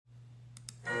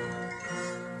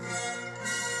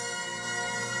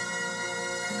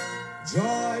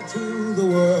Joy to the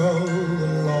world,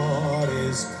 the Lord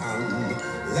is come.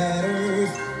 Let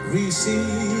earth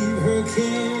receive her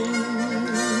King.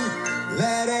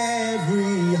 Let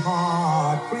every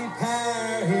heart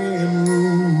prepare him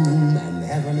room. And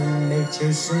heaven and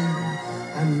nature sing,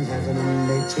 and heaven and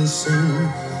nature sing,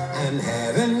 and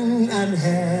heaven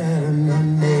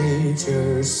and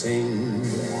nature sing.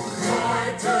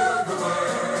 Joy to the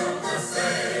world, the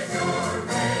Savior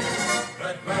reigns.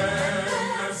 Let men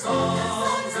their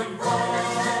songs employ.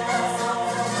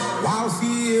 While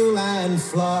field and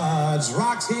floods,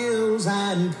 rocks, hills,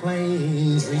 and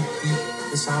plains repeat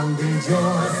the sounding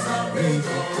joy. Repeat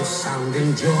the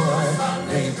sounding joy.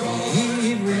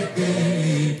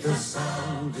 Repeat the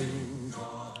sounding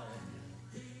joy.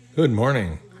 Good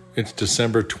morning. It's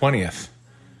December 20th,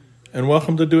 and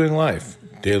welcome to Doing Life,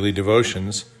 daily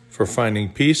devotions for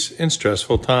finding peace in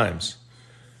stressful times.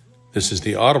 This is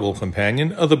the audible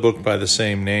companion of the book by the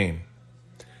same name.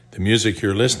 The music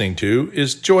you're listening to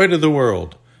is Joy to the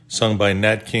World, sung by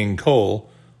Nat King Cole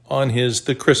on his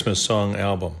The Christmas Song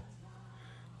album.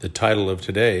 The title of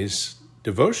today's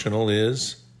devotional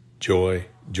is Joy,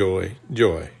 Joy,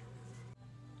 Joy.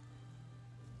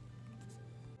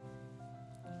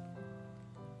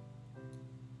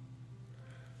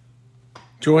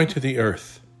 Joy to the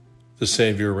earth, the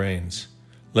Savior reigns.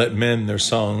 Let men their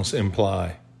songs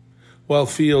imply. While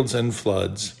fields and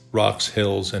floods, rocks,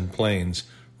 hills, and plains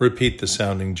repeat the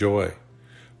sounding joy.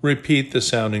 Repeat the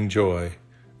sounding joy.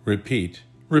 Repeat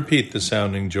the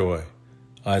sounding joy.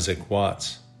 Isaac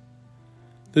Watts.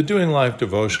 The Doing Life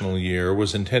devotional year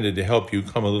was intended to help you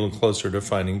come a little closer to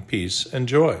finding peace and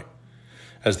joy.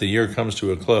 As the year comes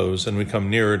to a close and we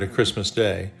come nearer to Christmas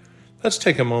Day, let's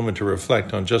take a moment to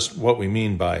reflect on just what we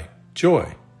mean by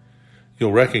joy.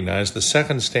 You'll recognize the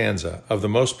second stanza of the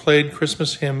most played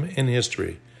Christmas hymn in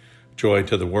history, Joy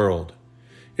to the World.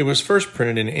 It was first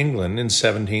printed in England in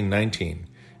 1719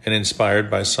 and inspired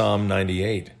by Psalm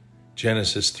 98,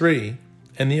 Genesis 3,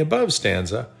 and the above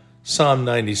stanza, Psalm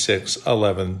 96,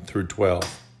 11 through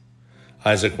 12.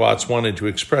 Isaac Watts wanted to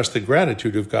express the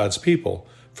gratitude of God's people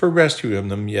for rescuing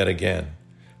them yet again,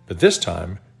 but this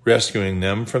time rescuing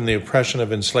them from the oppression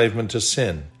of enslavement to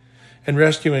sin, and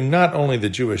rescuing not only the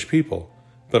Jewish people,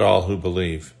 but all who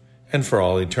believe, and for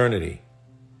all eternity.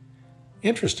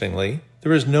 Interestingly,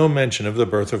 there is no mention of the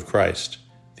birth of Christ,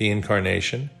 the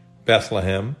Incarnation,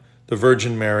 Bethlehem, the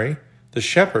Virgin Mary, the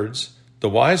shepherds, the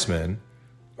wise men,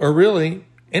 or really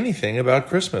anything about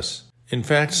Christmas. In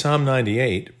fact, Psalm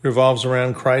 98 revolves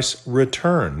around Christ's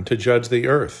return to judge the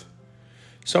earth.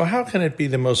 So how can it be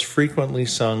the most frequently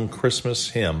sung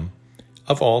Christmas hymn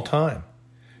of all time?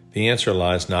 The answer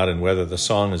lies not in whether the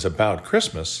song is about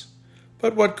Christmas,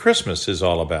 but what Christmas is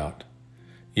all about.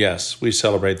 Yes, we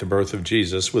celebrate the birth of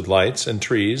Jesus with lights and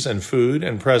trees and food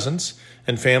and presents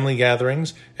and family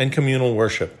gatherings and communal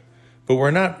worship, but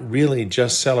we're not really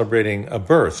just celebrating a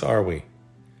birth, are we?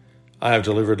 I have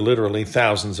delivered literally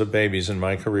thousands of babies in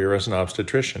my career as an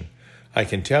obstetrician. I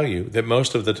can tell you that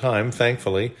most of the time,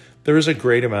 thankfully, there is a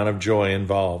great amount of joy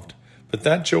involved. But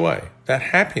that joy, that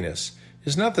happiness,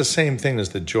 is not the same thing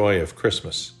as the joy of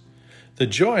Christmas. The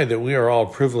joy that we are all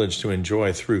privileged to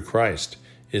enjoy through Christ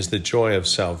is the joy of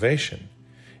salvation.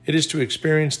 It is to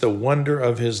experience the wonder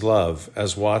of His love,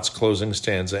 as Watts' closing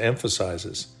stanza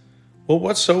emphasizes. Well,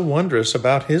 what's so wondrous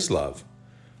about His love?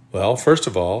 Well, first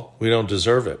of all, we don't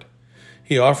deserve it.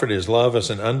 He offered His love as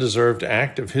an undeserved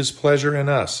act of His pleasure in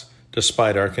us,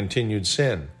 despite our continued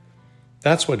sin.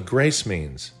 That's what grace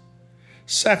means.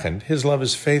 Second, His love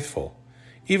is faithful.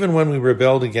 Even when we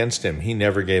rebelled against Him, He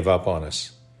never gave up on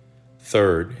us.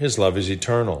 Third, His love is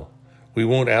eternal. We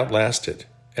won't outlast it,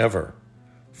 ever.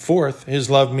 Fourth, His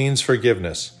love means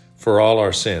forgiveness for all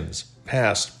our sins,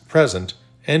 past, present,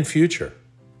 and future.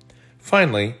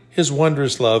 Finally, His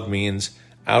wondrous love means,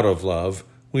 out of love,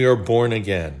 we are born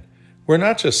again. We're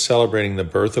not just celebrating the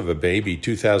birth of a baby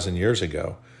 2,000 years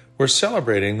ago. We're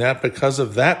celebrating that because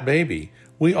of that baby,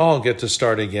 we all get to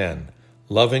start again,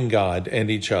 loving God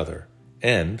and each other,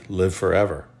 and live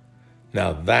forever.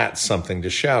 Now that's something to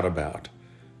shout about.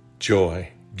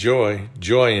 Joy, joy,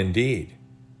 joy indeed.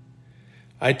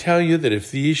 I tell you that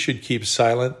if these should keep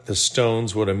silent, the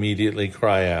stones would immediately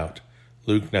cry out.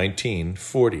 Luke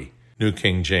 19:40, New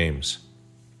King James.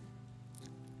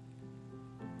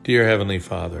 Dear Heavenly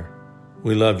Father,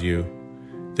 we love you.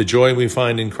 The joy we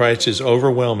find in Christ is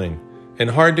overwhelming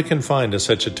and hard to confine to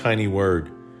such a tiny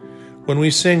word. When we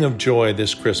sing of joy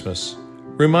this Christmas,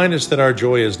 remind us that our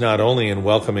joy is not only in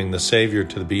welcoming the Savior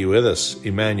to be with us,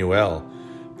 Emmanuel,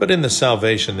 but in the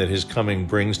salvation that His coming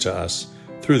brings to us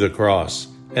through the cross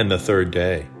and the third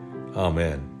day.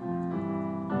 Amen.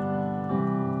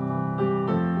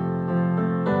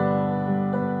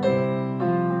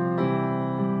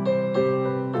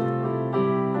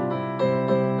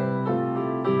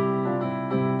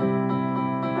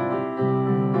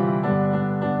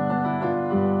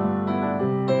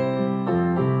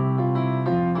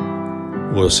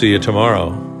 We'll see you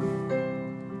tomorrow.